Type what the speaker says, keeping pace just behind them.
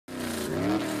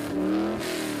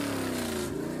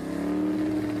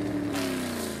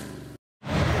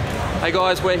Hey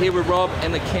guys, we're here with Rob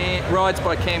in the Rides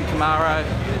by Cam Camaro.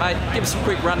 Mate, give us a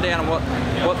quick rundown of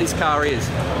what this car is.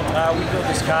 We built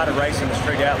this car to race in the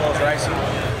Street Outlaws racing.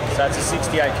 So it's a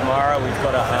 68 Camaro. We've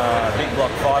got a big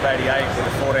block 588 with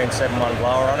a 1471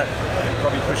 blower on it.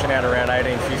 Probably pushing out around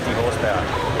 1850 horsepower.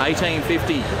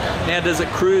 1850. Now does it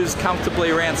cruise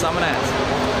comfortably around Summernats?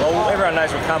 Well, everyone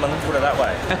knows we're coming, let's put it that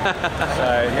way.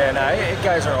 So yeah, no, it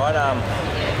goes alright.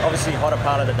 Obviously, hotter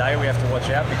part of the day we have to watch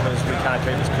out because we can't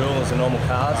keep as cool as the normal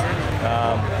cars.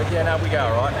 But yeah, no, we go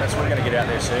alright. That's we're going to get out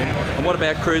there soon. And what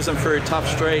about cruising through a tough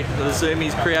street? Do the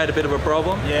zoomies create a bit of a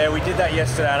problem? Yeah, we did that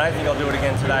yesterday. I don't think I'll do it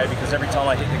again today because every time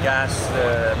I hit the gas,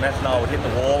 the methanol would hit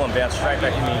the wall and bounce straight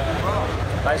back in me.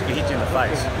 Basically hit you in the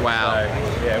face. Wow.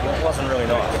 So, yeah, it wasn't really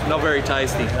nice. Not very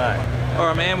tasty. No.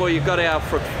 Alright man, well you've got our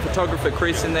photographer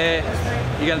Chris in there.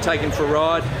 You're going to take him for a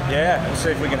ride? Yeah, we'll see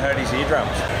if we can hurt his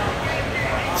eardrums.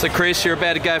 So Chris, you're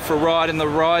about to go for a ride in the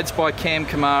Rides by Cam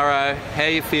Camaro. How are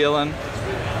you feeling?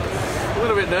 A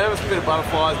little bit nervous, a bit of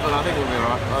butterflies, but I think we'll be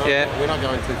alright. Yeah. We're not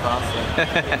going too fast, so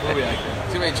we'll be okay.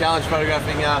 It's going to be a challenge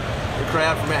photographing the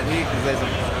crowd from out here because there's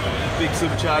a big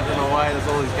supercharger in the way. There's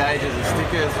all these gauges and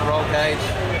stickers, roll cage.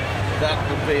 That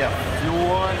would be a fuel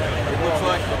line, it looks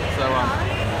like. So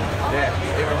yeah,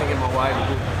 everything in my way,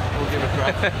 we'll give it a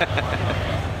crack.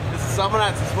 This is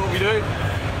Summernats, it's what we do.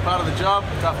 Part of the job,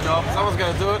 tough job. Someone's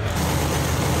going to do it.